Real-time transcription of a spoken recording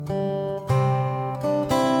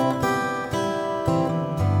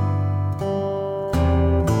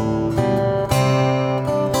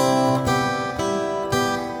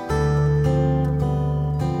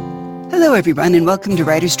Hello, everyone, and welcome to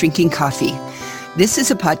Writers Drinking Coffee. This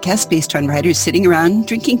is a podcast based on writers sitting around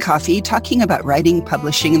drinking coffee, talking about writing,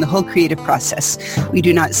 publishing, and the whole creative process. We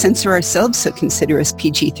do not censor ourselves, so consider us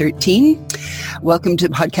PG-13. Welcome to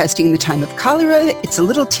Podcasting in the Time of Cholera. It's a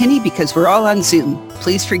little tinny because we're all on Zoom.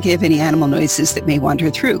 Please forgive any animal noises that may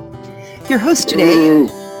wander through. Your hosts today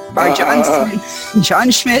are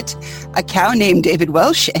John Schmidt, a cow named David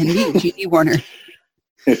Welsh, and me, Jeannie Warner.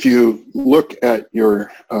 If you look at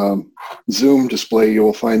your Zoom display, you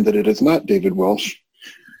will find that it is not David Welsh.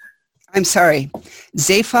 I'm sorry.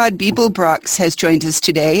 Zaphod Beeble-Brox has joined us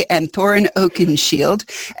today, and Thorin Oakenshield.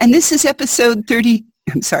 And this is episode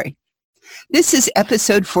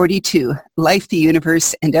 42, Life, the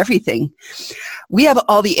Universe, and Everything. We have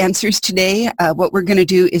all the answers today. What we're going to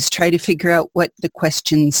do is try to figure out what the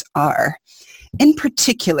questions are. In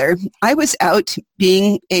particular, I was out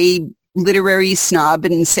being a literary snob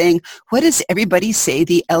and saying, what does everybody say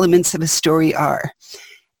the elements of a story are?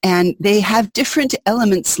 And they have different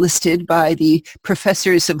elements listed by the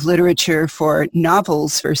professors of literature for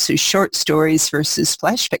novels versus short stories versus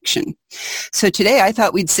flash fiction. So today I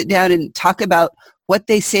thought we'd sit down and talk about what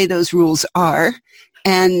they say those rules are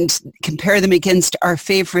and compare them against our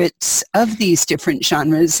favorites of these different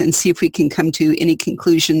genres and see if we can come to any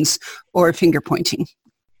conclusions or finger pointing.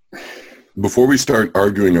 Before we start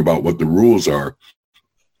arguing about what the rules are,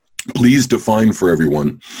 please define for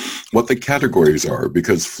everyone what the categories are,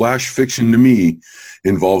 because flash fiction to me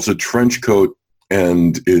involves a trench coat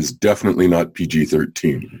and is definitely not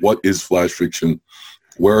PG-13. What is flash fiction?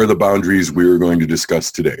 Where are the boundaries we are going to discuss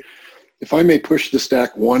today? If I may push the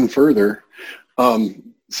stack one further,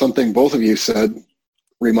 something both of you said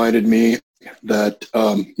reminded me that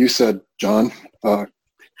you said, John,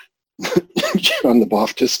 John the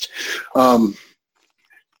Baptist.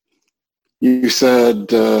 You said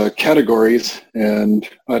categories, and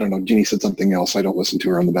I don't know, Jeannie said something else. I don't listen to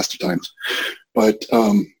her on the best of times. But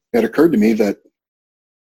it occurred to me that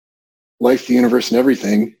Life, the Universe, and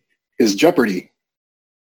Everything is Jeopardy.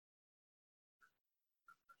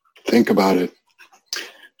 Think about it.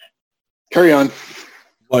 Carry on.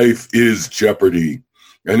 Life is Jeopardy.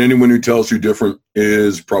 And anyone who tells you different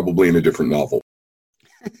is probably in a different novel.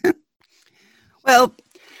 Well,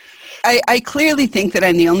 I clearly think that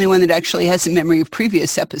I'm the only one that actually has a memory of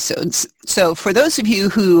previous episodes. So for those of you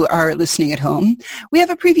who are listening at home, we have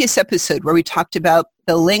a previous episode where we talked about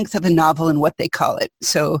the length of a novel and what they call it.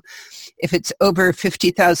 So if it's over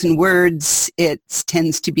 50,000 words, it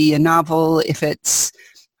tends to be a novel. If it's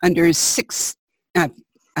under like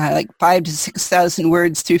 5,000 to 6,000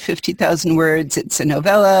 words through 50,000 words, it's a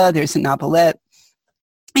novella. There's a novelette.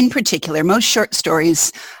 In particular, most short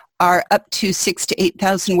stories are up to 6,000 to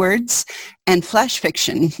 8,000 words, and flash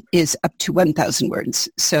fiction is up to 1,000 words.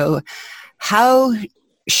 So how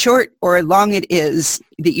short or long it is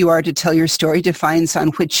that you are to tell your story defines on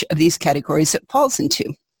which of these categories it falls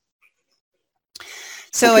into.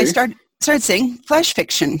 So okay. I started saying flash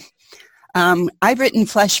fiction. I've written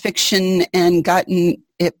flash fiction and gotten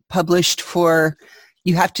it published for,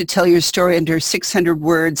 you have to tell your story under 600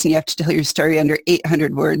 words and you have to tell your story under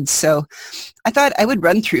 800 words. So I thought I would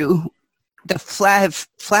run through the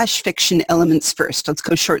flash fiction elements first. Let's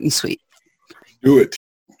go short and sweet. Do it.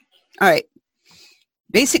 All right.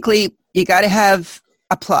 Basically, you got to have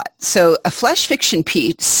a plot. So a flash fiction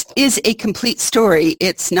piece is a complete story.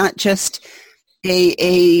 It's not just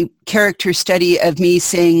a character study of me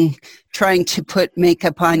trying to put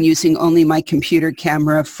makeup on using only my computer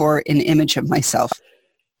camera for an image of myself.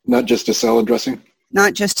 Not just a salad dressing?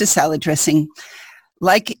 Not just a salad dressing.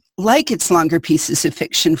 Like its longer pieces of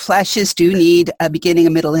fiction, flashes do need a beginning, a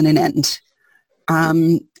middle, and an end.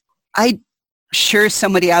 I'm sure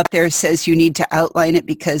somebody out there says you need to outline it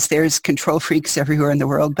because there's control freaks everywhere in the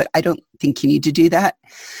world, but I don't think you need to do that.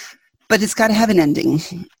 But it's got to have an ending.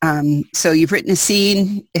 So you've written a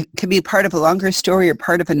scene. It could be part of a longer story or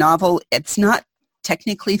part of a novel. It's not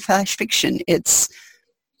technically flash fiction. It's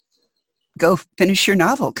go finish your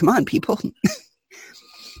novel. Come on, people.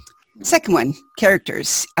 Second one,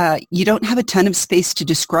 characters. You don't have a ton of space to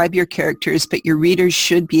describe your characters, but your readers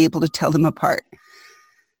should be able to tell them apart.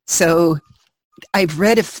 So I've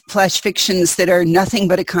read flash fictions that are nothing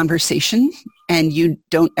but a conversation, and you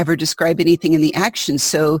don't ever describe anything in the action.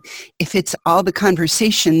 So if it's all the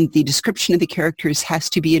conversation, the description of the characters has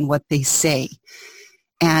to be in what they say.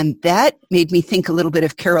 And that made me think a little bit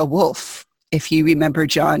of Carol Wolfe. If you remember,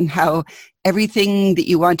 John, how everything that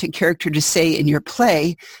you want a character to say in your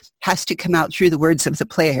play has to come out through the words of the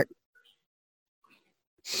player.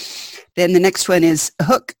 Then the next one is a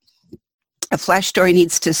hook. a flash story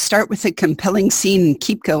needs to start with a compelling scene and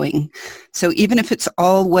keep going. So even if it's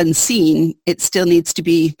all one scene, it still needs to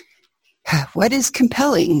be, what is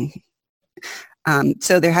compelling?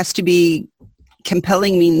 So there has to be,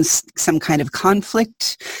 compelling means some kind of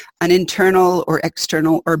conflict, an internal or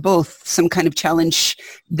external or both, some kind of challenge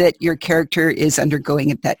that your character is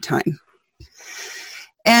undergoing at that time.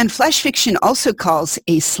 And flash fiction also calls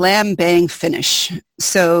a slam bang finish.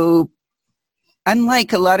 So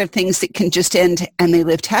unlike a lot of things that can just end and they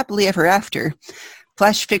lived happily ever after,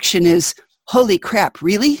 flash fiction is, holy crap,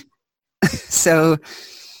 really? So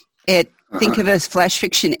think of it as flash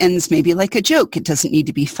fiction ends maybe like a joke. It doesn't need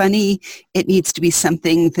to be funny. It needs to be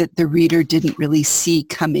something that the reader didn't really see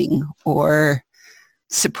coming or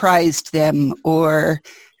surprised them or,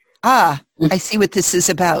 I see what this is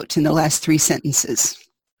about in the last 3 sentences.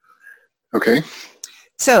 Okay.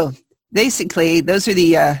 So basically, those are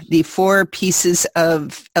the 4 pieces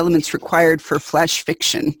of elements required for flash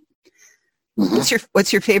fiction. Mm-hmm.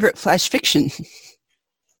 What's your favorite flash fiction?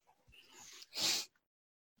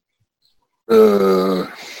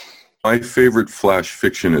 My favorite flash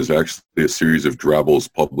fiction is actually a series of drabbles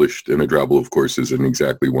published, and a drabble, of course, is an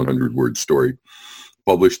exactly 100-word story,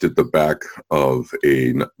 published at the back of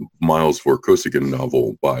a Miles Vorkosigan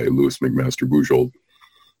novel by Louis McMaster Bujold.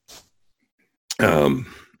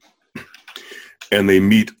 And they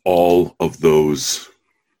meet all of those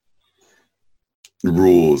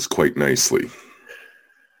rules quite nicely.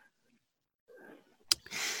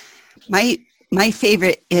 My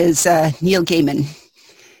favorite is Neil Gaiman,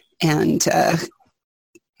 and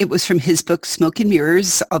it was from his book Smoke and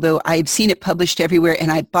Mirrors, although I've seen it published everywhere,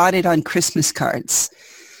 and I bought it on Christmas cards.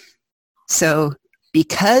 So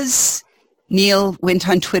because Neil went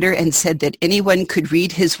on Twitter and said that anyone could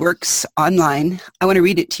read his works online, I want to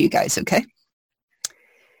read it to you guys, okay?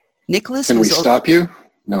 Nicholas Can we stop you?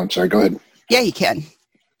 No, I'm sorry. Go ahead. Yeah, you can.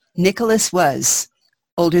 Nicholas was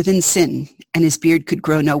older than sin, and his beard could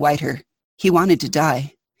grow no whiter. He wanted to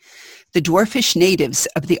die. The dwarfish natives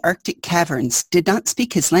of the Arctic caverns did not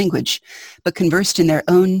speak his language, but conversed in their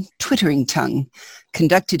own twittering tongue,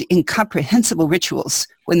 conducted incomprehensible rituals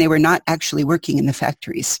when they were not actually working in the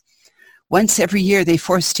factories. Once every year they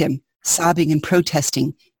forced him, sobbing and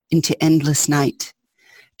protesting, into endless night.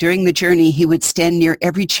 During the journey, he would stand near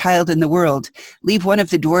every child in the world, leave one of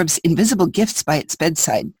the dwarves' invisible gifts by its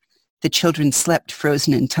bedside. The children slept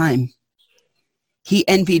frozen in time. He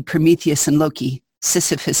envied Prometheus and Loki,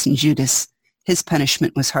 Sisyphus and Judas. His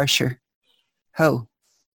punishment was harsher. Ho,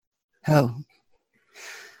 ho,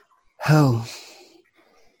 ho.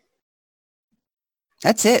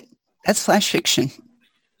 That's it. That's flash fiction.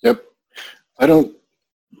 Yep. The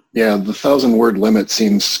 1,000-word limit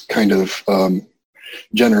seems kind of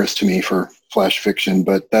generous to me for flash fiction,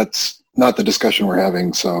 but that's not the discussion we're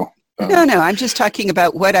having, so... No, I'm just talking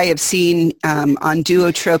about what I have seen on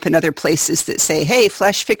Duotrope and other places that say, hey,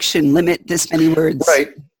 flash fiction, limit this many words.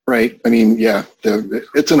 Right. I mean, yeah,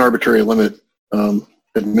 it's an arbitrary limit,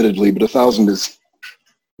 admittedly, but 1,000 is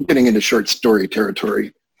getting into short story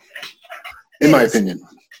territory, in my opinion.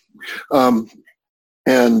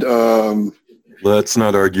 Let's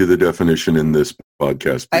not argue the definition in this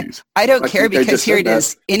podcast, please. I don't care, because here it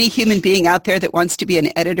is. Any human being out there that wants to be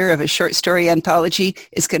an editor of a short story anthology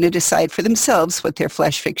is going to decide for themselves what their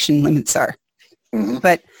flash fiction limits are. Mm-hmm.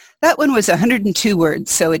 But that one was 102 words,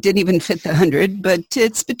 so it didn't even fit the 100, but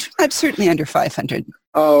I'm certainly under 500.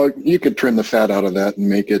 Oh, you could trim the fat out of that and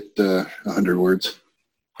make it 100 words.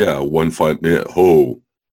 Yeah, ho,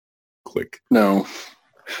 click. No.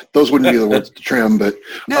 Those wouldn't be the words to trim, but...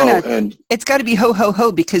 No. And it's got to be ho, ho,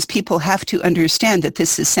 ho, because people have to understand that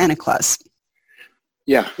this is Santa Claus.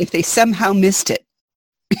 Yeah. If they somehow missed it.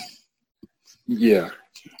 Yeah.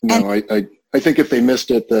 No, I think if they missed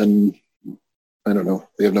it, then, I don't know,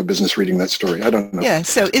 they have no business reading that story. I don't know. Yeah,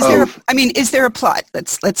 so is there a plot?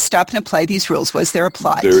 Let's stop and apply these rules. Was there a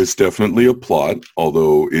plot? There is definitely a plot,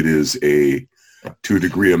 although it is to a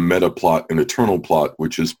degree, a meta plot, an eternal plot,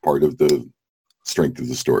 which is part of the strength of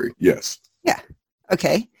the story. Yes. Yeah.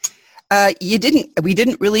 Okay. We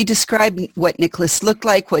didn't really describe what Nicholas looked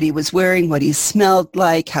like, what he was wearing, what he smelled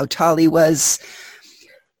like, how tall he was.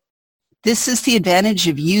 This is the advantage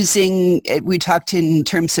of using, we talked in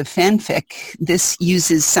terms of fanfic, this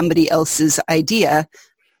uses somebody else's idea,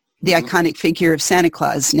 the iconic figure of Santa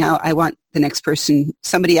Claus. Now I want the next person,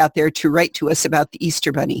 somebody out there, to write to us about the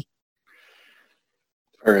Easter Bunny.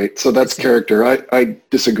 All right, so that's character. I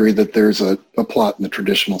disagree that there's a plot in the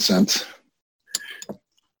traditional sense.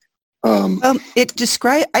 I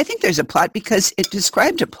think there's a plot because it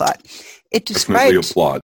described a plot. It described definitely a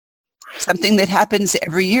plot. Something that happens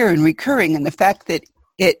every year and recurring, and the fact that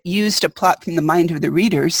it used a plot from the mind of the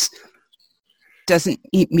readers doesn't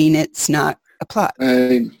mean it's not a plot.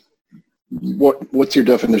 What's your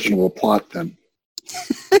definition of a plot then?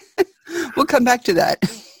 We'll come back to that.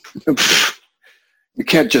 You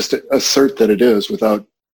can't just assert that it is without,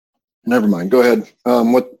 never mind. Go ahead.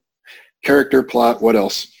 What character, plot, what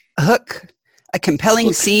else? A hook, a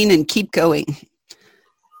compelling scene, and keep going.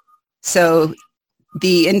 So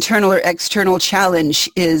the internal or external challenge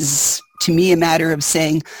is, to me, a matter of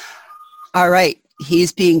saying, all right,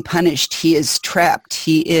 he's being punished. He is trapped.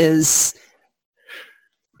 He is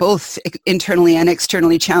both internally and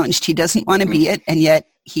externally challenged. He doesn't want to be it, and yet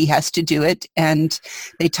he has to do it. And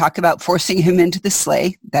they talk about forcing him into the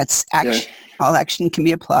sleigh. That's action. Yeah. All action can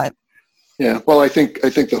be a plot. Yeah. Well, I think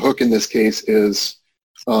the hook in this case is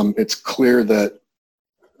it's clear that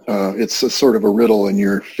it's a sort of a riddle, and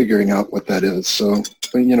you're figuring out what that is. So,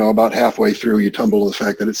 about halfway through, you tumble to the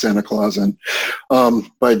fact that it's Santa Claus, and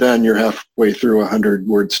by then you're halfway through a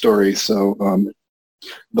 100-word story. So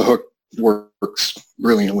the hook works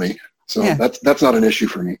brilliantly. So yeah. That's not an issue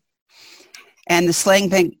for me. And the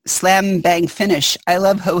slam bang finish. I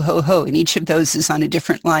love ho, ho, ho. And each of those is on a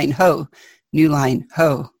different line. Ho, new line,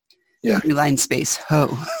 ho. Yeah. New line space,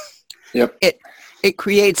 ho. Yep. It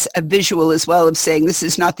creates a visual as well of saying this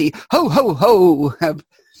is not the ho, ho, ho of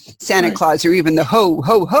Santa right. Claus, or even the ho,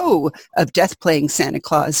 ho, ho of Death Playing Santa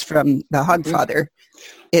Claus from The Hogfather.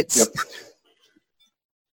 It's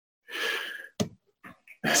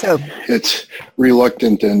so it's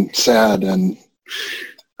reluctant and sad and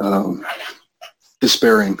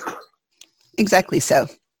despairing. Exactly so.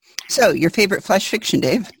 So your favorite flash fiction,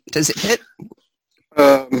 Dave? Does it hit?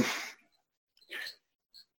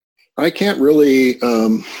 I can't really,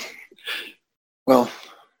 when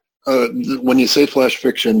you say flash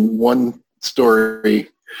fiction, one story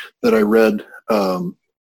that I read a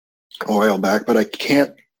while back, but I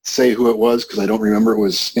can't say who it was because I don't remember. It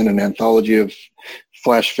was in an anthology of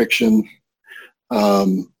flash fiction,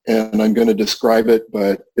 and I'm going to describe it,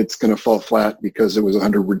 but it's going to fall flat because it was a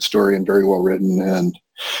 100-word story and very well written. And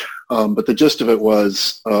but the gist of it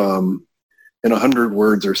was, in 100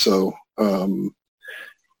 words or so,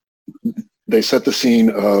 they set the scene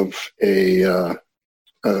of a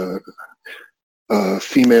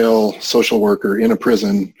female social worker in a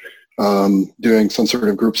prison doing some sort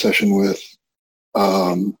of group session with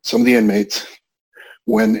some of the inmates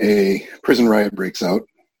when a prison riot breaks out,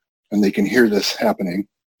 and they can hear this happening.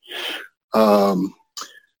 The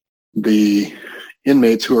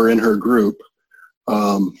inmates who are in her group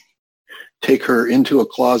take her into a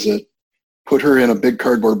closet, put her in a big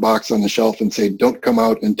cardboard box on the shelf, and say, don't come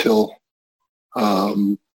out until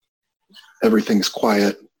everything's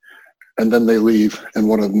quiet. And then they leave, and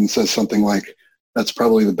one of them says something like, that's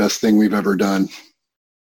probably the best thing we've ever done.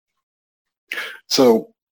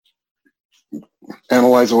 So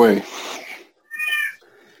analyze away.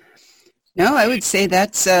 No, I would say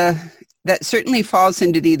that certainly falls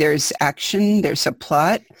into there's action, there's a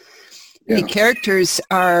plot. Yeah. The characters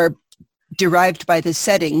are derived by the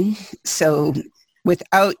setting, so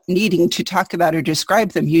without needing to talk about or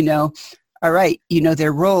describe them, all right,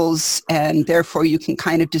 their roles, and therefore you can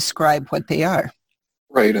kind of describe what they are.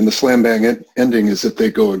 Right, and the slam bang ending is that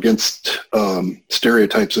they go against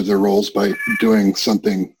stereotypes of their roles by doing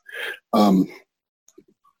something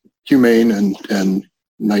humane and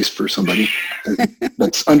nice for somebody.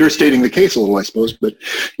 That's understating the case a little, I suppose, but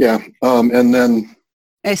yeah. And then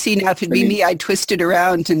I see now, if it'd be me, I'd twist it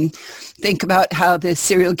around and think about how the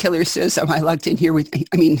serial killer says, am I locked in here with me?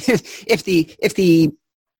 I mean, if the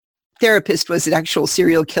therapist was an actual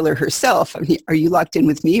serial killer herself, I mean, are you locked in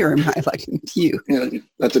with me, or am I locked in with you? Yeah,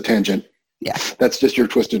 that's a tangent. Yeah. That's just your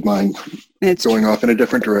twisted mind going off in a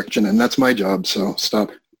different direction, and that's my job, so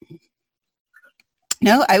stop.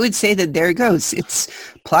 No, I would say that there it goes. It's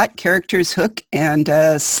plot, characters, hook, and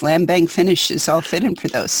slam bang finish is all fit in for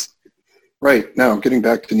those. Right. Now, getting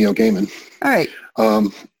back to Neil Gaiman. All right.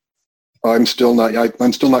 I'm still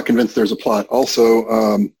not convinced there's a plot.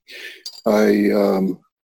 Also,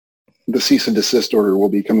 the cease and desist order will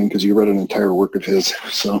be coming because you read an entire work of his.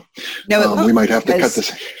 So no, we might have to cut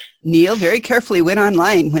this. Neil very carefully went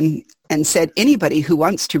online and said, anybody who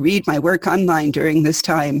wants to read my work online during this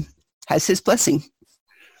time has his blessing.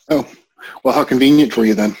 Oh, well, how convenient for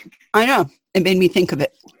you then. I know. It made me think of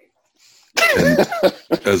it. And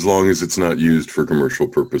as long as it's not used for commercial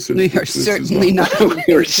purposes. We are certainly not.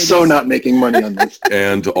 We are so not making money on this.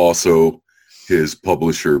 And also, his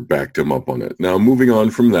publisher backed him up on it. Now, moving on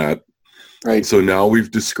from that. Right. So now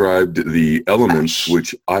we've described the elements,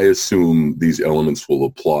 which I assume these elements will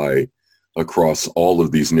apply across all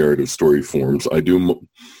of these narrative story forms. I do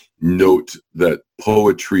note that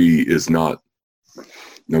poetry is not,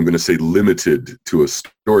 I'm going to say, limited to a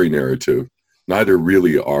story narrative. Neither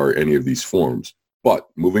really are any of these forms. But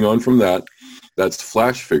moving on from that, that's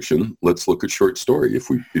flash fiction. Let's look at short story,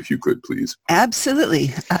 if you could, please.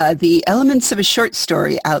 Absolutely. The elements of a short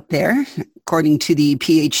story out there, according to the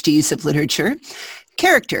PhDs of literature.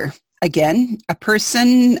 Character, again, a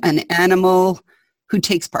person, an animal who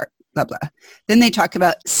takes part, blah, blah. Then they talk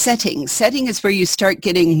about setting. Setting is where you start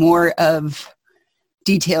getting more of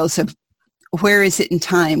details of where is it in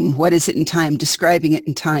time, what is it in time, describing it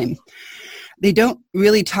in time. They don't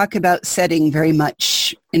really talk about setting very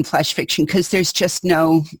much in flash fiction because there's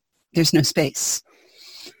no space.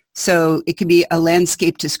 So it could be a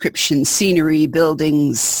landscape description, scenery,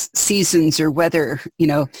 buildings, seasons, or weather. You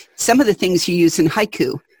know, some of the things you use in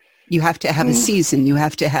haiku, you have to have a season. You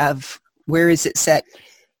have to have, where is it set?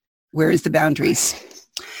 Where is the boundaries?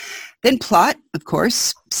 Then plot, of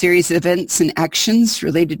course, series of events and actions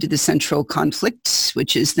related to the central conflict,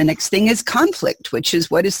 which is the next thing is conflict, which is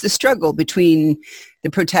what is the struggle between the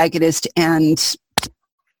protagonist and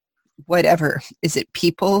whatever. Is it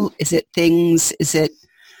people? Is it things? Is it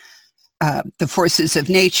the forces of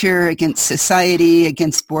nature against society,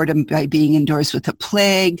 against boredom by being indoors with a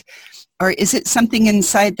plague? Or is it something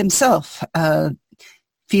inside themselves?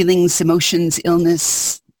 Feelings, emotions,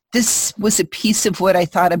 illness. This was a piece of what I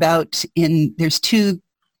thought about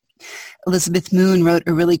Elizabeth Moon wrote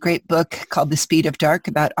a really great book called The Speed of Dark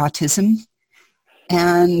about autism.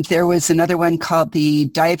 And there was another one called The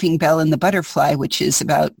Diving Bell and the Butterfly, which is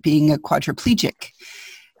about being a quadriplegic.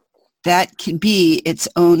 That can be its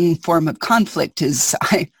own form of conflict is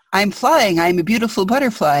I'm flying, I'm a beautiful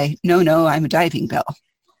butterfly. No, I'm a diving bell.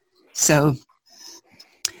 So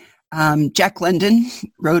Jack London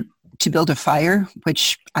wrote To Build a Fire,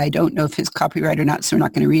 which I don't know if his copyright or not, so we're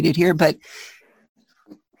not going to read it here, but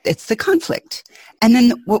it's the conflict. And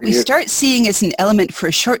then what we start seeing as an element for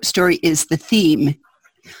a short story is the theme.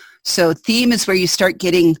 So theme is where you start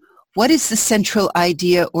getting, what is the central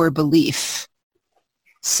idea or belief?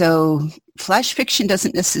 So flash fiction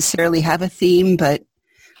doesn't necessarily have a theme, but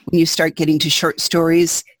when you start getting to short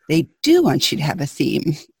stories, they do want you to have a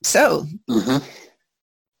theme. So,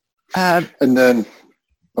 and then,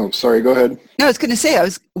 oh, sorry, go ahead. No, I was going to say,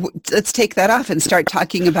 let's take that off and start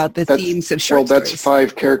talking about the themes of short stories.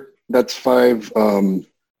 That's five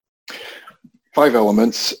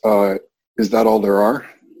elements. Is that all there are?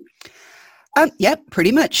 Yep,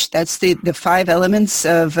 pretty much. That's the 5 elements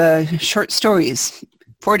of short stories.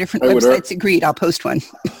 4 different websites agreed. I'll post one.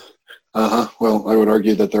 Well, I would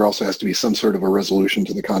argue that there also has to be some sort of a resolution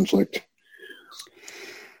to the conflict.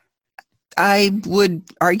 I would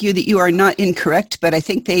argue that you are not incorrect, but I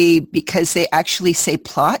think because they actually say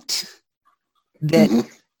plot, that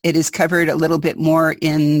it is covered a little bit more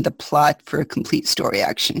in the plot for a complete story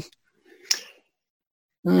action.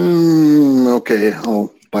 Okay,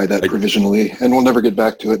 I'll buy that provisionally, and we'll never get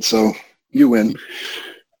back to it, so you win.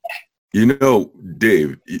 You know,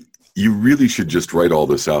 Dave, you really should just write all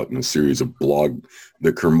this out in a series of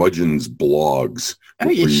the Curmudgeon's blogs. Oh,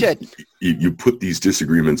 you should. You put these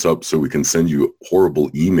disagreements up so we can send you horrible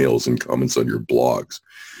emails and comments on your blogs.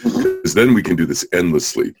 Because then we can do this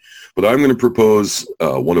endlessly. But I'm going to propose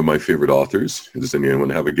one of my favorite authors. Does anyone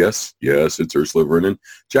have a guess? Yes, it's Ursula Vernon.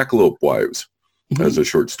 Jackalope Wives as a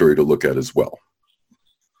short story to look at as well.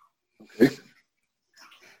 Okay.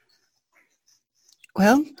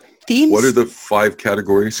 Well, themes. What are the 5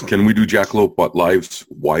 categories? Can we do Jackalope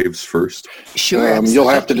Wives first? Sure. You'll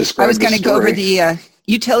have to describe. I was going to go over the.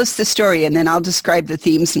 You tell us the story, and then I'll describe the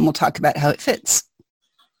themes, and we'll talk about how it fits.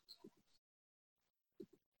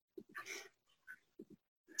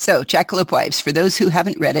 So, Jackalope Wives. For those who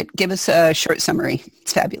haven't read it, give us a short summary.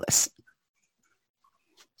 It's fabulous.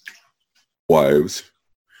 Wives,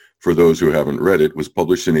 for those who haven't read it, was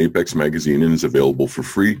published in Apex Magazine and is available for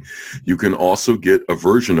free. You can also get a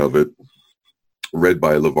version of it read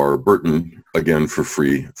by LeVar Burton, again for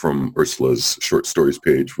free, from Ursula's short stories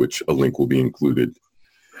page, which a link will be included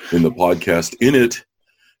in the podcast. In it,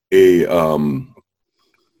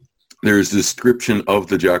 there's a description of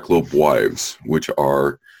the Jackalope Wives, which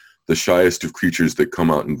are the shyest of creatures that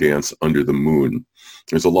come out and dance under the moon.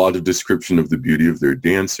 There's a lot of description of the beauty of their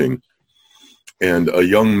dancing. And a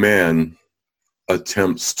young man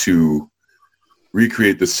attempts to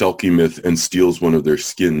recreate the Selkie myth and steals one of their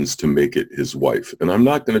skins to make it his wife. And I'm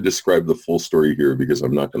not going to describe the full story here because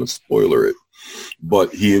I'm not going to spoiler it.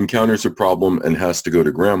 But he encounters a problem and has to go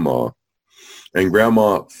to Grandma. And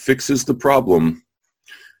Grandma fixes the problem.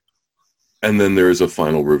 And then there is a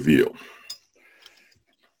final reveal.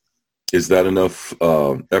 Is that enough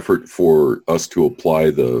effort for us to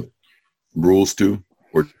apply the rules to,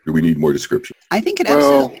 or do we need more description? I think it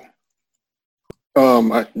absolutely.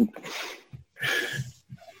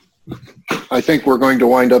 I think we're going to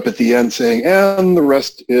wind up at the end saying, and the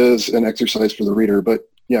rest is an exercise for the reader. But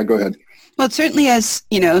yeah, go ahead. Well, it certainly has,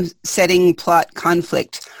 setting, plot,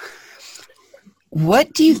 conflict.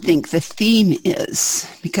 What do you think the theme is?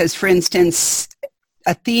 Because, for instance,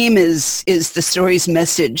 a theme is the story's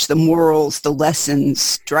message, the morals, the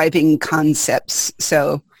lessons, driving concepts.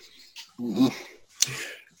 So,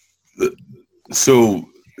 so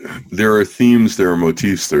there are themes, there are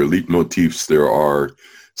motifs, there are leitmotifs, there are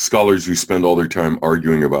scholars who spend all their time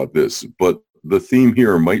arguing about this. But the theme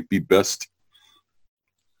here might be best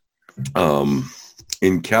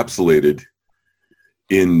encapsulated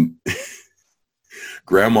in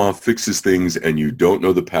Grandma fixes things and you don't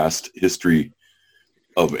know the past history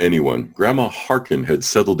of anyone. Grandma Harkin had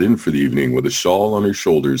settled in for the evening with a shawl on her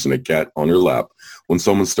shoulders and a cat on her lap when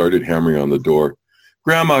someone started hammering on the door.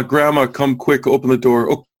 Grandma, come quick, open the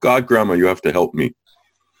door. Oh, God, Grandma, you have to help me.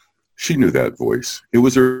 She knew that voice. It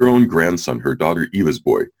was her own grandson, her daughter Eva's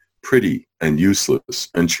boy, pretty and useless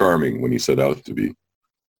and charming when he set out to be.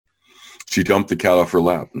 She dumped the cat off her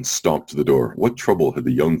lap and stomped to the door. What trouble had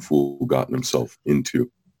the young fool gotten himself into?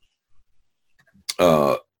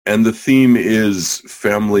 And the theme is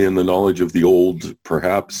family and the knowledge of the old,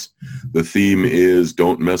 perhaps. The theme is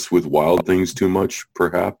don't mess with wild things too much,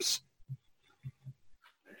 perhaps.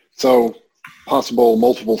 So possible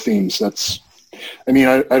multiple themes. I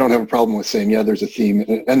don't have a problem with saying, yeah, there's a theme.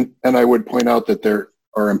 And I would point out that there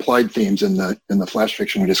are implied themes in the flash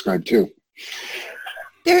fiction we described too.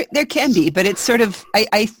 There can be, but it's sort of,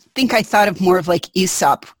 I think I thought of more of like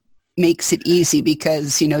Aesop makes it easy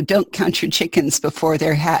because, don't count your chickens before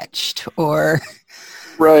they're hatched, or...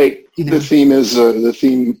 Right. The theme is, the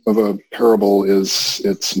theme of a parable it's...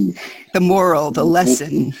 The moral, the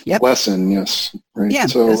lesson. Yep. Lesson, yes. Right. Yeah.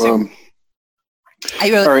 So, all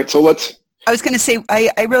right, so let's... I was going to say,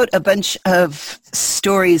 I wrote a bunch of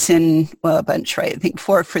stories I think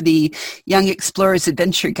 4 for the Young Explorers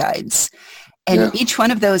Adventure Guides. And each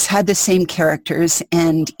one of those had the same characters,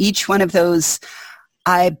 and each one of those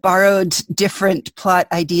I borrowed different plot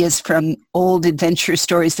ideas from old adventure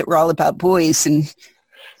stories that were all about boys and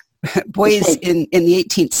boys in the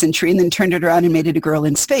 18th century, and then turned it around and made it a girl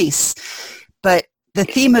in space. But the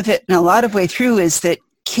theme of it in a lot of way through is that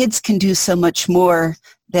kids can do so much more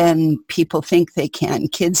than people think they can.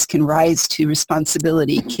 Kids can rise to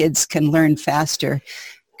responsibility. Kids can learn faster.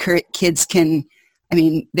 Kids can...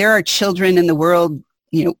 there are children in the world,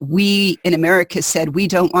 we in America said we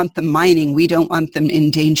don't want them mining. We don't want them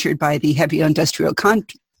endangered by the heavy industrial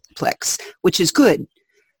complex, which is good.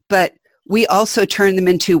 But we also turn them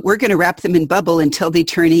into, we're going to wrap them in bubble until they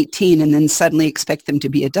turn 18 and then suddenly expect them to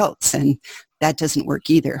be adults. And that doesn't work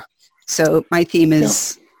either. So my theme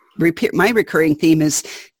is, my recurring theme is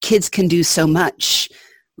kids can do so much.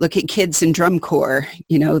 Look at kids in drum corps.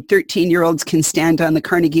 13-year-olds can stand on the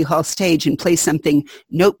Carnegie Hall stage and play something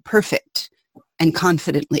note perfect and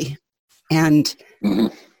confidently. And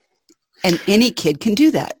any kid can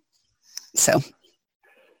do that. So.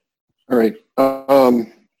 All right.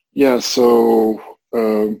 So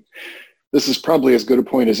this is probably as good a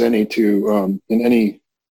point as any to, in any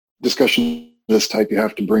discussion of this type, you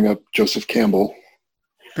have to bring up Joseph Campbell.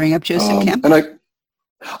 Bring up Joseph Campbell? And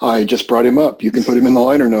I just brought him up. You can put him in the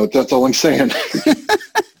liner notes. That's all I'm saying.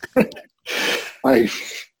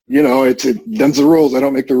 Them's the rules. I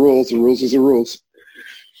don't make the rules. The rules is the rules.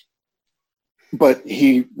 But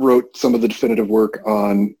he wrote some of the definitive work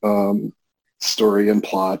on story and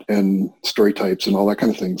plot and story types and all that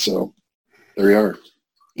kind of thing. So there you are.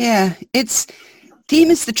 Yeah,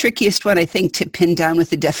 theme is the trickiest one, I think, to pin down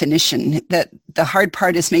with the definition. That the hard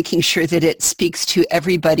part is making sure that it speaks to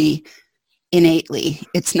everybody innately.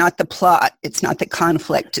 It's not the plot. It's not the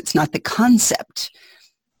conflict. It's not the concept.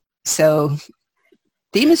 So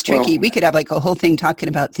theme is tricky. We could have like a whole thing talking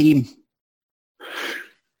about theme.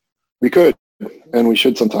 We could, and we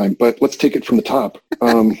should sometime, but let's take it from the top.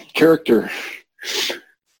 Character.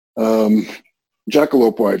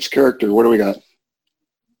 Jackalope Wives, character. What do we got?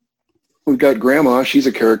 We've got Grandma. She's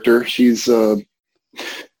a character. She's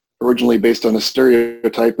originally based on a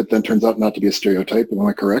stereotype, but then turns out not to be a stereotype. Am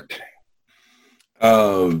I correct?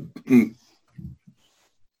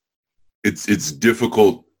 It's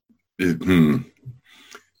difficult.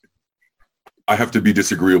 I have to be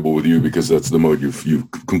disagreeable with you because that's the mode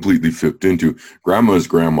you've completely flipped into. Grandma is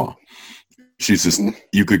Grandma. She's just,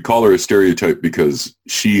 you could call her a stereotype because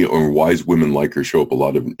she or wise women like her show up a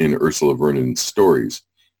lot in Ursula Vernon's stories.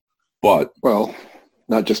 But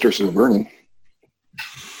not just Ursula Vernon.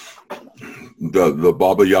 The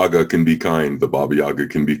Baba Yaga can be kind. The Baba Yaga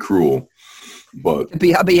can be cruel. But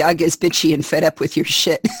The Baba Yaga is bitchy and fed up with your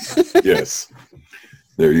shit. yes,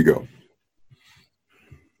 there you go.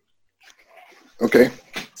 Okay.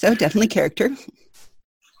 So definitely character.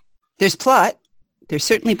 There's plot. There's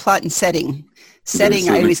certainly plot and setting. Setting,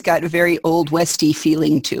 I always got a very old Westy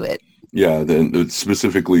feeling to it. Yeah, then it's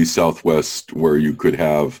specifically Southwest, where you could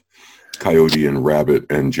have coyote and rabbit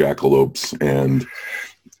and jackalopes, and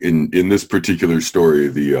in this particular story,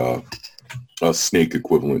 the a snake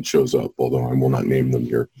equivalent shows up, although I will not name them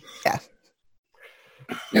here. Yeah.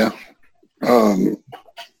 Yeah.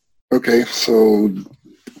 Okay, so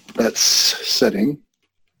that's setting.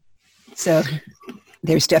 So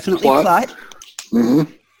there's definitely plot.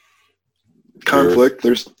 Mm-hmm. Conflict.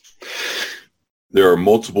 There are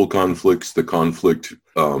multiple conflicts. The conflict,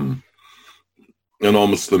 an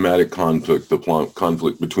almost thematic conflict, the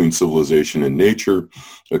conflict between civilization and nature,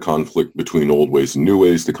 a conflict between old ways and new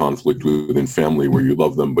ways, the conflict within family where you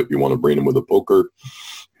love them but you want to brain them with a poker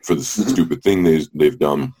for the stupid thing they've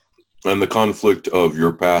done, and the conflict of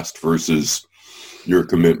your past versus your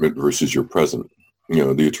commitment versus your present. You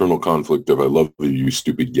know, the eternal conflict of I love you, you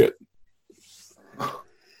stupid git.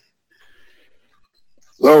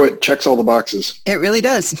 Oh, it checks all the boxes. It really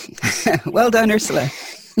does. Well done, Ursula.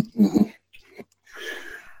 Mm-hmm.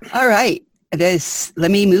 All right.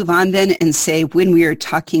 Let me move on then and say, when we are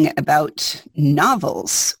talking about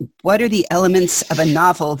novels, what are the elements of a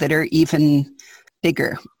novel that are even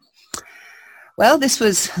bigger? Well, this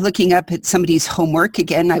was looking up at somebody's homework.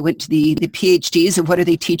 Again, I went to the PhDs of what are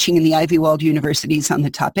they teaching in the Ivy-walled universities on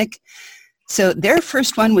the topic. So their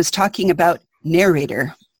first one was talking about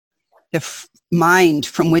narrator, the mind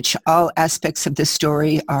from which all aspects of the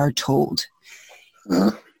story are told.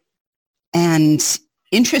 Uh-huh. And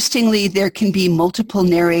interestingly, there can be multiple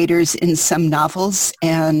narrators in some novels.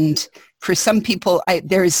 And for some people, I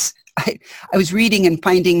was reading and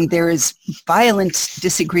finding there is violent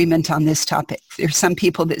disagreement on this topic. There's some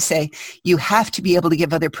people that say you have to be able to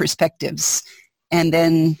give other perspectives. And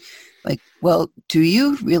then like, well, do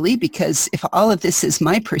you really? Because if all of this is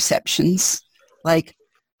my perceptions, like,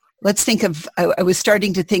 let's think of, I was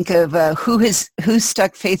starting to think of who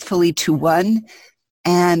stuck faithfully to one,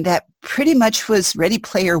 and that pretty much was Ready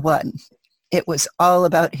Player One. It was all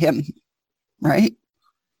about him, right?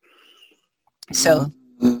 So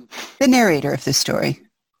the narrator of the story.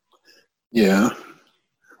 Yeah.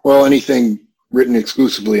 Well, anything written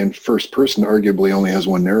exclusively in first person arguably only has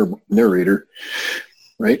one narrator,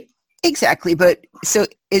 right? Exactly. But so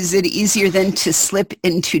is it easier then to slip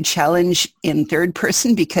into challenge in third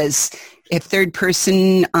person? Because if third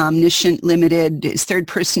person, omniscient, limited, is third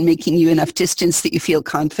person making you enough distance that you feel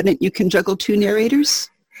confident you can juggle two narrators?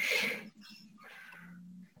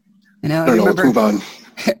 You know, I don't know, remember let's move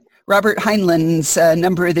on. Robert Heinlein's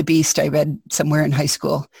Number of the Beast I read somewhere in high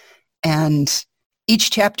school. And each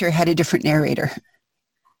chapter had a different narrator.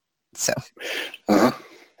 So,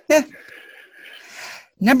 yeah.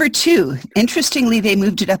 Number 2, interestingly, they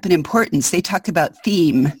moved it up in importance. They talk about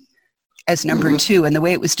theme as number 2, and the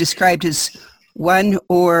way it was described as one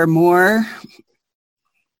or more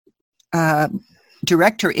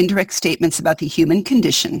direct or indirect statements about the human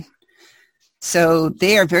condition. So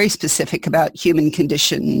they are very specific about human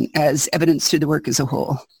condition as evidence through the work as a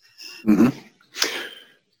whole. Mm-hmm.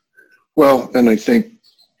 Well, and I think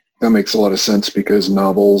that makes a lot of sense because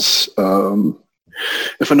novels,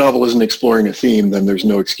 if a novel isn't exploring a theme, then there's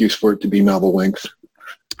no excuse for it to be novel length.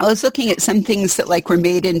 I was looking at some things that like were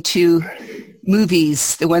made into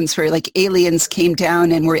movies, the ones where like aliens came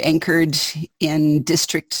down and were anchored in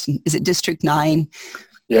District 9?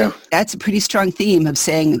 Yeah. That's a pretty strong theme of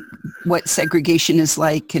saying what segregation is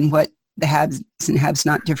like and what the haves and haves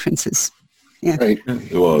not differences. Yeah. Right.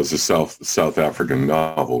 Well, it's a South African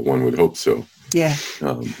novel, one would hope so. Yeah.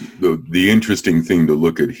 The interesting thing to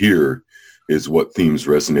look at here is what themes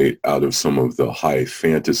resonate out of some of the high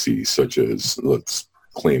fantasy, such as, let's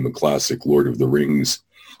claim a classic, Lord of the Rings,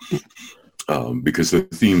 because the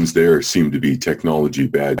themes there seem to be technology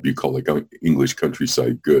bad, bucolic English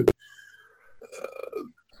countryside good.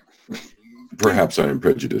 Perhaps I am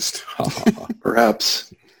prejudiced.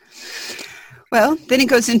 Perhaps. Well, then it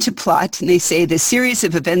goes into plot, and they say the series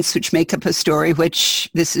of events which make up a story, which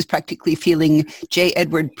this is practically feeling J.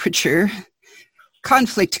 Edward Pritchard,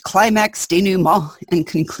 conflict, climax, denouement, and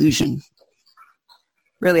conclusion.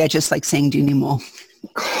 Really, I just like saying denouement.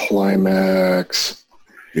 Climax.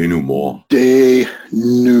 Denouement.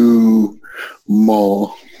 Denouement.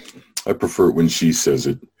 I prefer it when she says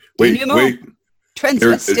it. Wait.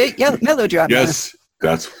 Transvestite melodrama. Yes,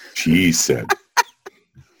 that's what she said.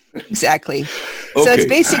 Exactly. Okay. So it's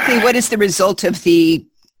basically what is the result of the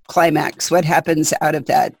climax? What happens out of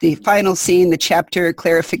that? The final scene, the chapter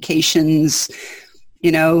clarifications,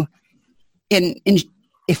 you know,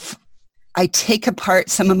 if I take apart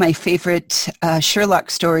some of my favorite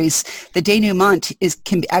Sherlock stories, the denouement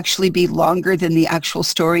can actually be longer than the actual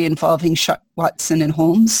story involving Watson and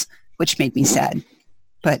Holmes, which made me sad.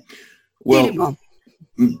 But well,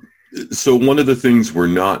 so one of the things we're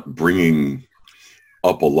not bringing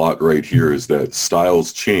up a lot right here is that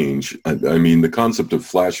styles change. I mean, the concept of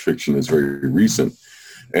flash fiction is very recent,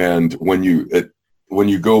 and when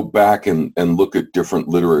you go back and look at different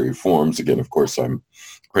literary forms, again, of course, I'm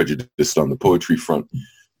prejudiced on the poetry front,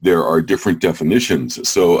 there are different definitions.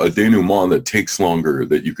 So a denouement that takes longer,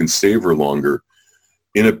 that you can savor longer,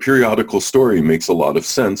 in a periodical story makes a lot of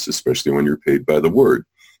sense, especially when you're paid by the word.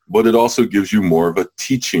 But it also gives you more of a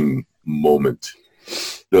teaching moment.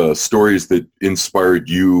 The stories that inspired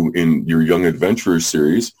you in your Young Adventurers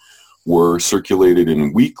series were circulated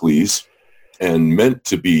in weeklies and meant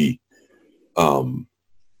to be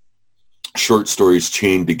short stories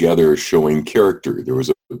chained together showing character. There was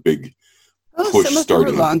a big push some of starting.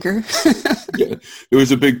 them were longer. Yeah, there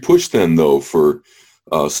was a big push then, though, for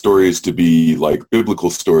stories to be like biblical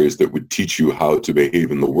stories that would teach you how to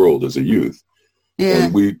behave in the world as a youth. Yeah.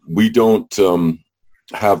 And we don't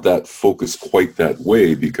have that focus quite that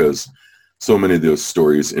way, because so many of those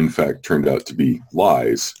stories, in fact, turned out to be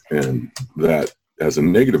lies, and that has a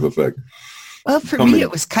negative effect. Well, for me,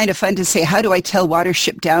 it was kind of fun to say, how do I tell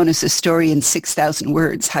Watership Down as a story in 6,000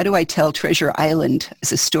 words? How do I tell Treasure Island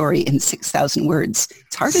as a story in 6,000 words?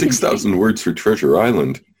 It's harder 6,000 words for Treasure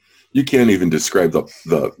Island. You can't even describe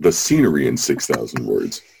the scenery in 6,000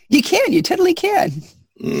 words. You can. You totally can.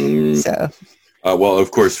 So. Well,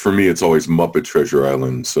 of course, for me, it's always Muppet Treasure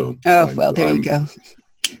Island. So. There you go.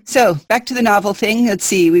 So back to the novel thing. Let's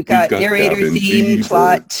see. We've got narrator, theme,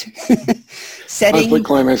 plot, setting. Conflict,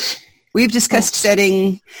 climax. We've discussed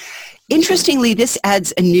setting. Interestingly, this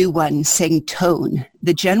adds a new one, saying tone,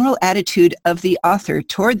 the general attitude of the author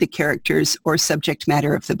toward the characters or subject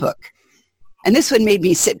matter of the book. And this one made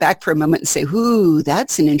me sit back for a moment and say, ooh,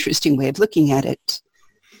 that's an interesting way of looking at it.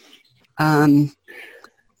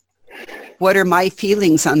 What are my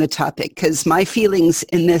feelings on the topic? Because my feelings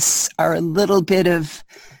in this are a little bit of,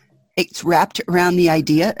 it's wrapped around the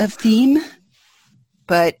idea of theme,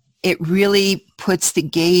 but it really puts the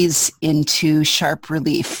gaze into sharp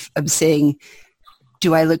relief of saying,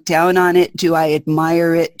 do I look down on it? Do I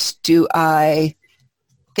admire it? Do I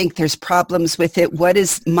think there's problems with it? What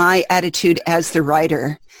is my attitude as the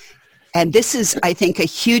writer? And this is, I think, a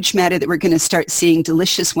huge matter that we're going to start seeing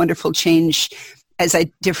delicious, wonderful change as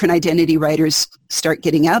different identity writers start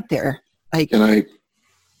getting out there. Can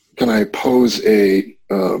I pose a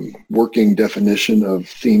working definition of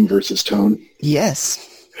theme versus tone? Yes.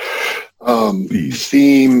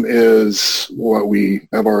 Theme is what we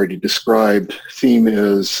have already described. Theme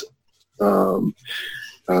is a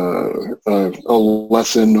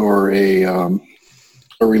lesson or a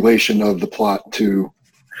relation of the plot to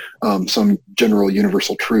some general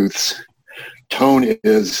universal truths. Tone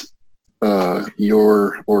is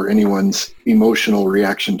your or anyone's emotional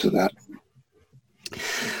reaction to that.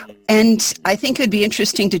 And I think it would be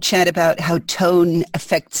interesting to chat about how tone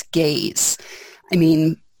affects gaze. I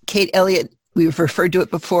mean, Kate Elliott, we've referred to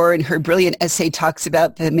it before, and her brilliant essay talks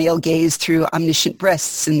about the male gaze through omniscient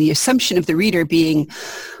breasts and the assumption of the reader being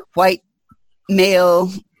white,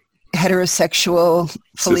 male, heterosexual,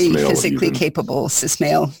 fully Cis-male physically even. capable,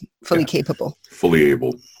 cis-male, fully capable. Fully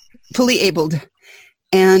able. Fully abled.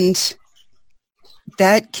 And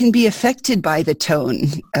that can be affected by the tone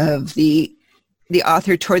of the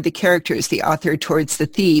author toward the characters, the author towards the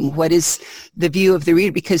theme. What is the view of the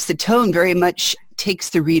reader? Because the tone very much takes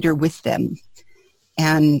the reader with them.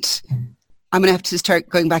 And I'm going to have to start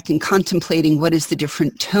going back and contemplating what is the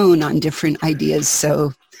different tone on different ideas.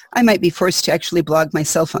 So I might be forced to actually blog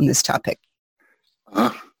myself on this topic.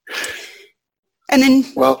 And then...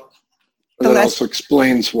 Well, that also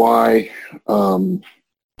explains why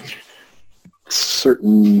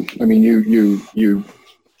certain... I mean, you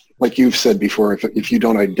like you've said before, if you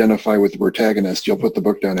don't identify with the protagonist, you'll put the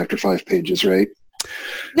book down after 5 pages, right?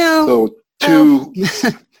 No. So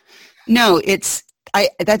no,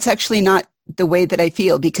 that's actually not the way that I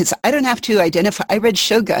feel, because I don't have to identify. I read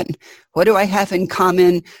Shogun. What do I have in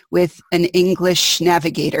common with an English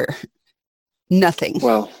navigator? Nothing.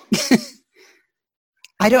 Well,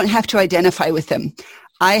 I don't have to identify with them.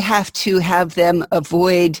 I have to have them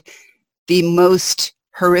avoid the most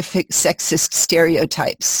horrific sexist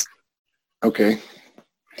stereotypes. Okay.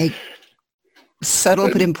 A subtle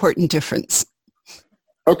but important difference.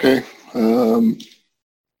 Okay.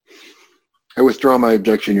 I withdraw my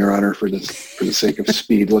objection, Your Honor, for the sake of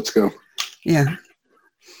speed. Let's go. Yeah.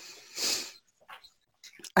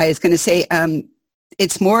 I was going to say,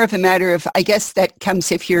 it's more of a matter of, I guess that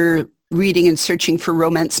comes if you're reading and searching for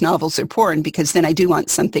romance novels or porn, because then I do want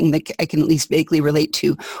something that I can at least vaguely relate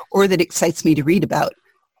to or that excites me to read about.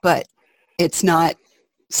 But it's not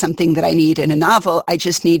something that I need in a novel. I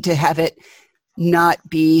just need to have it not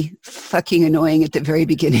be fucking annoying at the very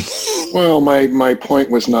beginning. Well, my point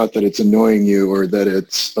was not that it's annoying you or that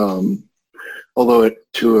it's, although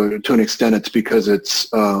to an extent it's because it's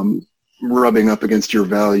rubbing up against your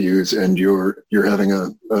values and you're having a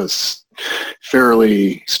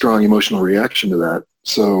fairly strong emotional reaction to that.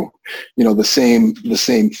 So, the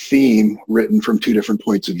same theme written from two different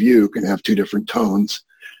points of view can have two different tones.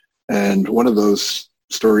 And one of those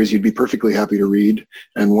stories you'd be perfectly happy to read,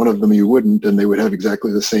 and one of them you wouldn't, and they would have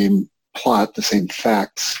exactly the same plot, the same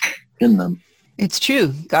facts in them. It's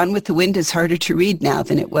true. Gone with the Wind is harder to read now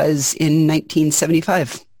than it was in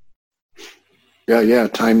 1975. Yeah.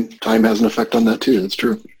 Time has an effect on that too. That's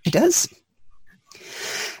true. It does.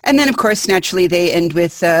 And then, of course, naturally, they end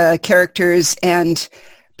with characters and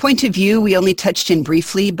point of view. We only touched in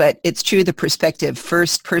briefly, but it's true, the perspective.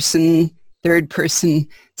 First person, third person,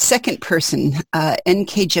 second person.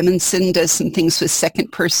 N.K. Jemisin does some things with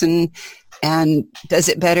second person and does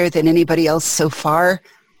it better than anybody else so far.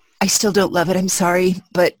 I still don't love it. I'm sorry,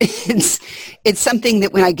 but it's something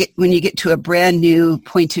that when you get to a brand new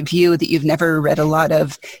point of view that you've never read a lot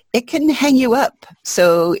of, it can hang you up.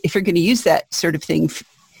 So if you're going to use that sort of thing,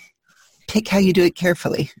 pick how you do it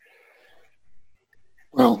carefully.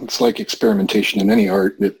 Well, it's like experimentation in any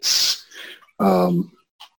art. It's the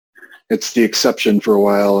exception for a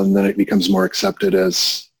while, and then it becomes more accepted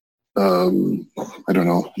as, the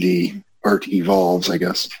art evolves, I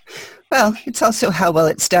guess. Well, it's also how well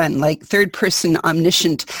it's done. Like third person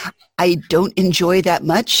omniscient, I don't enjoy that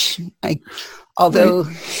much. Although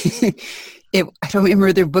I don't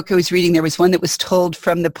remember the book I was reading. There was one that was told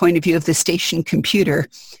from the point of view of the station computer,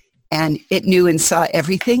 and it knew and saw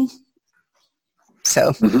everything.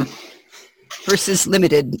 So versus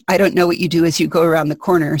limited, I don't know what you do as you go around the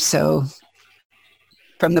corner. So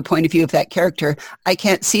from the point of view of that character, I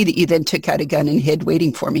can't see that you then took out a gun and hid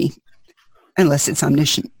waiting for me, unless it's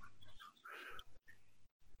omniscient.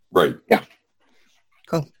 Right. Yeah.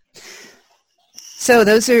 Cool. So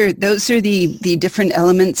those are the different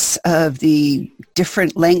elements of the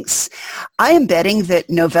different lengths. I am betting that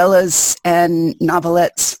novellas and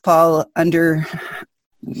novelettes fall under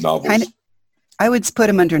Novels. I would put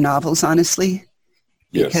them under novels, honestly.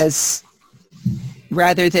 Yes. Because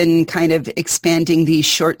rather than kind of expanding the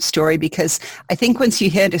short story, because I think once you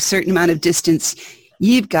hit a certain amount of distance,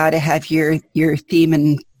 you've got to have your theme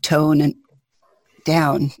and tone and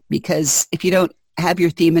down, because if you don't have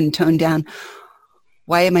your theme and tone down,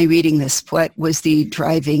 why am I reading this? What was the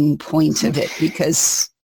driving point of it? Because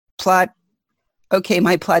plot, okay,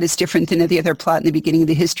 my plot is different than the other plot in the beginning of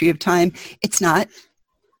the history of time. It's not.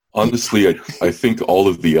 Honestly, I think all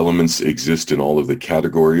of the elements exist in all of the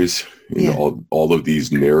categories, in all of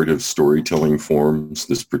these narrative storytelling forms,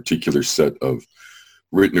 this particular set of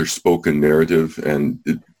written or spoken narrative. And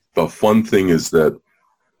the fun thing is that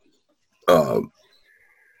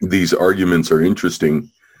these arguments are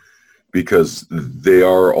interesting because they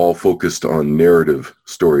are all focused on narrative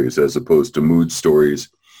stories as opposed to mood stories,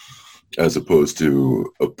 as opposed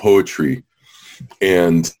to poetry.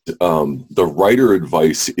 And the writer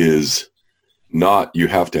advice is not you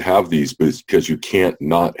have to have these, but it's because you can't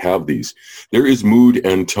not have these. There is mood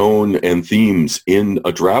and tone and themes in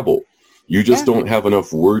a drabble. You just don't have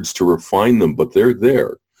enough words to refine them, but they're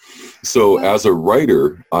there. So as a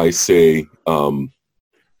writer, I say,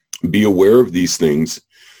 be aware of these things,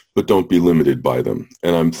 but don't be limited by them.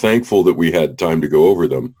 And I'm thankful that we had time to go over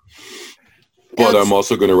them. But I'm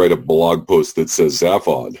also going to write a blog post that says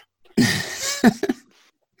Zaphod.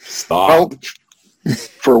 Stop.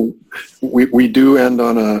 Well, we do end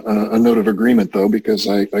on a note of agreement, though, because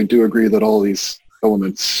I do agree that all these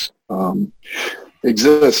elements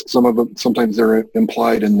exist. Some of them, sometimes they're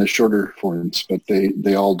implied in the shorter forms, but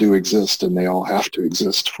they all do exist, and they all have to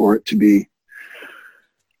exist for it to be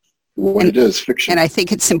what it is, fiction. And I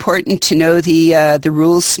think it's important to know the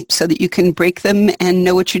rules so that you can break them and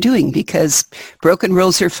know what you're doing, because broken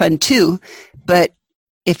rules are fun too, but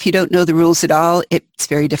if you don't know the rules at all, it's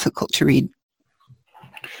very difficult to read.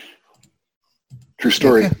 True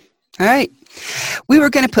story. Okay. All right. We were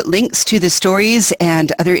going to put links to the stories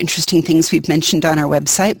and other interesting things we've mentioned on our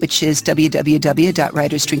website, which is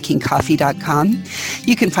www.writersdrinkingcoffee.com.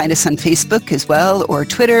 You can find us on Facebook as well, or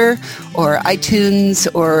Twitter, or iTunes,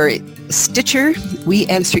 or Stitcher. We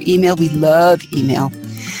answer email. We love email.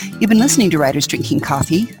 You've been listening to Writers Drinking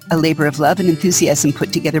Coffee, a labor of love and enthusiasm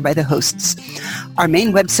put together by the hosts. Our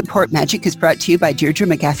main web support magic is brought to you by Deirdre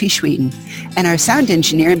McGaffey-Schweden, and our sound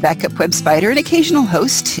engineer and backup web spider and occasional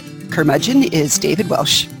host, curmudgeon, is David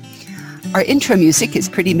Welsh. Our intro music is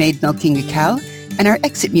Pretty Maid Milking a Cow, and our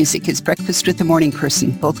exit music is Breakfast with the Morning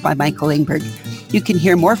Person, both by Michael Engberg. You can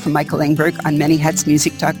hear more from Michael Engberg on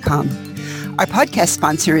manyhatsmusic.com. Our podcast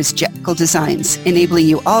sponsor is Jekyll Designs, enabling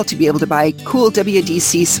you all to be able to buy cool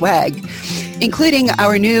WDC swag, including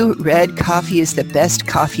our new Red Coffee is the Best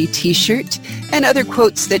Coffee t-shirt and other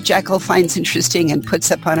quotes that Jekyll finds interesting and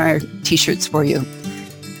puts up on our t-shirts for you.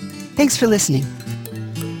 Thanks for listening.